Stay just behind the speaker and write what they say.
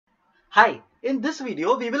Hi, in this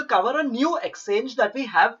video, we will cover a new exchange that we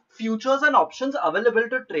have futures and options available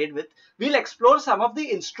to trade with. We'll explore some of the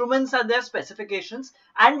instruments and their specifications,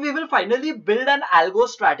 and we will finally build an algo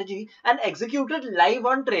strategy and execute it live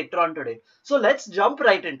on Tradetron today. So let's jump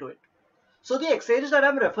right into it. So the exchange that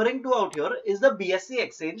I'm referring to out here is the BSE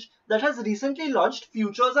exchange that has recently launched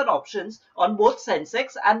futures and options on both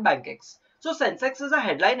Sensex and Bankex. So Sensex is a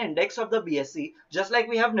headline index of the BSE, just like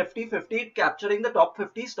we have Nifty 50 capturing the top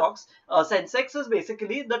 50 stocks. Sensex is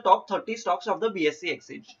basically the top 30 stocks of the BSE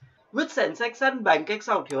exchange. With Sensex and Bankex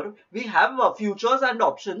out here, we have futures and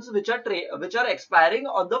options which are expiring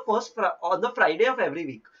on the Friday of every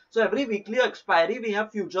week. So every weekly expiry we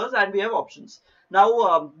have futures and we have options.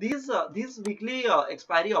 Now these weekly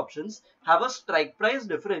expiry options have a strike price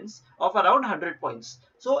difference of around 100 points.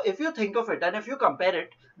 So if you think of it and if you compare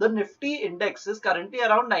it, the Nifty index is currently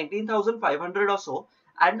around 19,500 or so,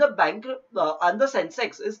 and the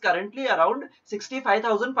Sensex is currently around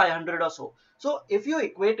 65,500 or so. So if you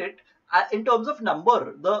equate it in terms of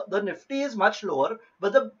number, the Nifty is much lower,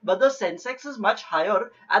 but the Sensex is much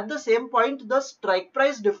higher. At the same point, the strike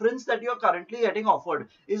price difference that you are currently getting offered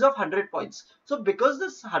is of 100 points. So because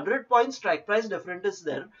this 100 point strike price difference is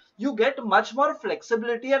there, you get much more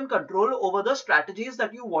flexibility and control over the strategies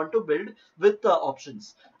that you want to build with the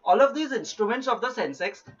options. All of these instruments of the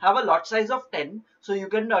Sensex have a lot size of 10, so you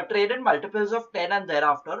can trade in multiples of 10 and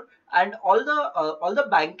thereafter. And all the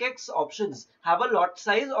Bankex options have a lot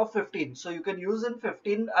size of 15, so you can use in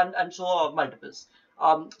 15 and so multiples.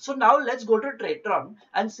 So now let's go to Tradetron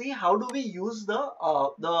and see how do we use the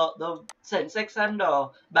Sensex and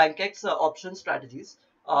Bankex option strategies.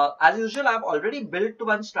 As usual, I've already built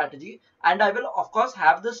one strategy, and I will of course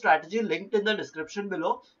have the strategy linked in the description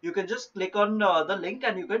below. You can just click on the link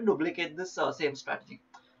and you can duplicate this same strategy.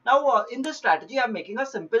 Now in this strategy, I'm making a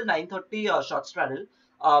simple 930 short straddle,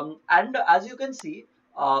 and as you can see,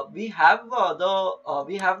 we have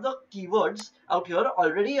the keywords out here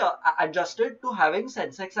already adjusted to having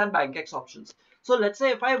Sensex and Bankex options. So let's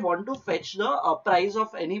say if I want to fetch the price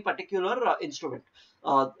of any particular instrument,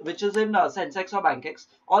 which is in Sensex or Bankex,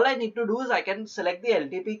 all I need to do is I can select the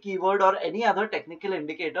LTP keyword or any other technical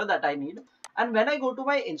indicator that I need. And when I go to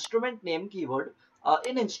my instrument name keyword,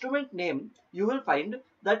 in instrument name, you will find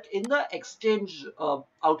that in the exchange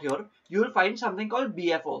out here, you will find something called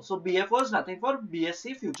BFO. So BFO is nothing for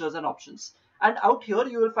BSE futures and options. And out here,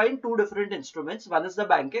 you will find two different instruments. One is the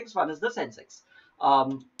Bankex, one is the Sensex.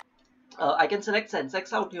 I can select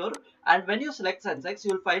Sensex out here, and when you select Sensex,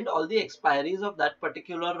 you'll find all the expiries of that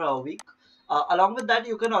particular week. Along with that,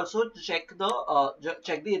 you can also check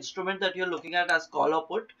the instrument that you're looking at as call or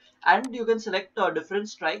put, and you can select different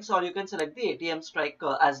strikes, or you can select the ATM strike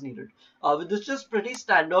as needed. This is pretty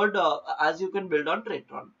standard as you can build on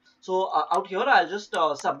Tradetron. So out here, I'll just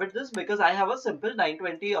submit this because I have a simple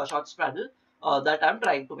 920 short straddle that I'm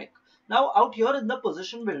trying to make. Now out here in the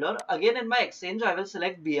position builder, again in my exchange, I will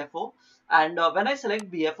select BFO, and when I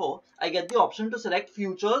select BFO, I get the option to select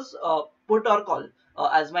futures, put or call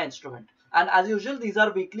as my instrument. And as usual, these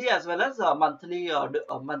are weekly as well as monthly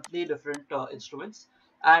different instruments.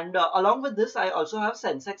 And along with this, I also have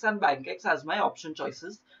Sensex and Bankex as my option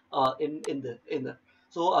choices in the.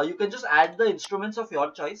 So you can just add the instruments of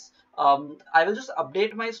your choice. I will just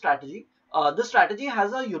update my strategy. The strategy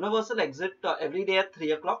has a universal exit every day at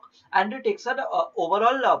 3 o'clock, and it takes an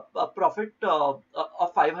overall profit of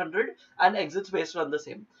 500 and exits based on the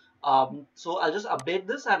same. So I'll just update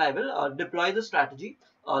this and I will deploy the strategy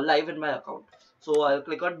live in my account. So I'll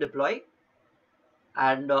click on deploy,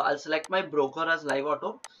 and I'll select my broker as live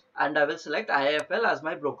auto, and I will select IIFL as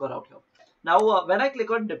my broker out here. Now when I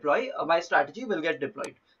click on deploy, my strategy will get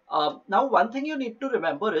deployed. Now one thing you need to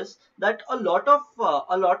remember is that a lot of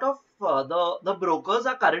the brokers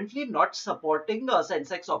are currently not supporting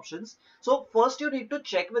Sensex options. So first you need to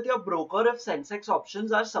check with your broker if Sensex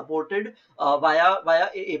options are supported via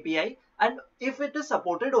API, and if it is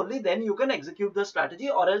supported, only then you can execute the strategy,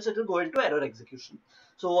 or else it will go into error execution.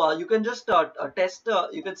 So you can just test.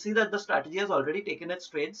 You can see that the strategy has already taken its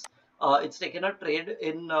trades. It's taken a trade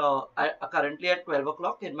in currently at 12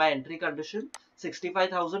 o'clock in my entry condition,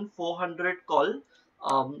 65,400 call,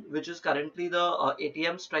 which is currently the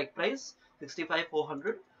ATM strike price,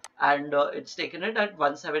 65,400, and it's taken it at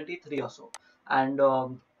 173 or so. And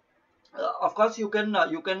of course, you can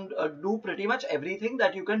do pretty much everything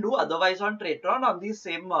that you can do otherwise on Tradetron on these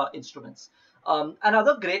same instruments.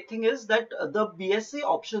 Another great thing is that the BSC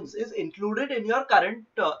options is included in your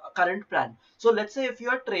current plan. So let's say if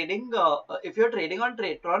you're trading on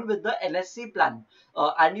Tradetron with the NSC plan,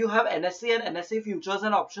 and you have NSC and NSC futures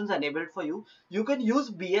and options enabled for you, you can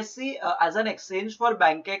use BSC as an exchange for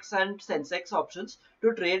Bankex and Sensex options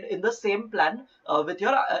to trade in the same plan with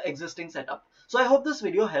your existing setup. So I hope this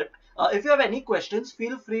video helped. If you have any questions,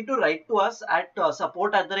 feel free to write to us at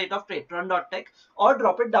support@Tradetron.tech or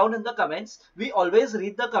drop it down in the comments. We always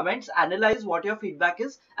read the comments, analyze what your feedback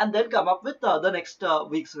is, and then come up with the next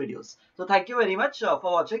week's videos. So thank you very much for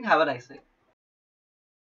watching. Have a nice day.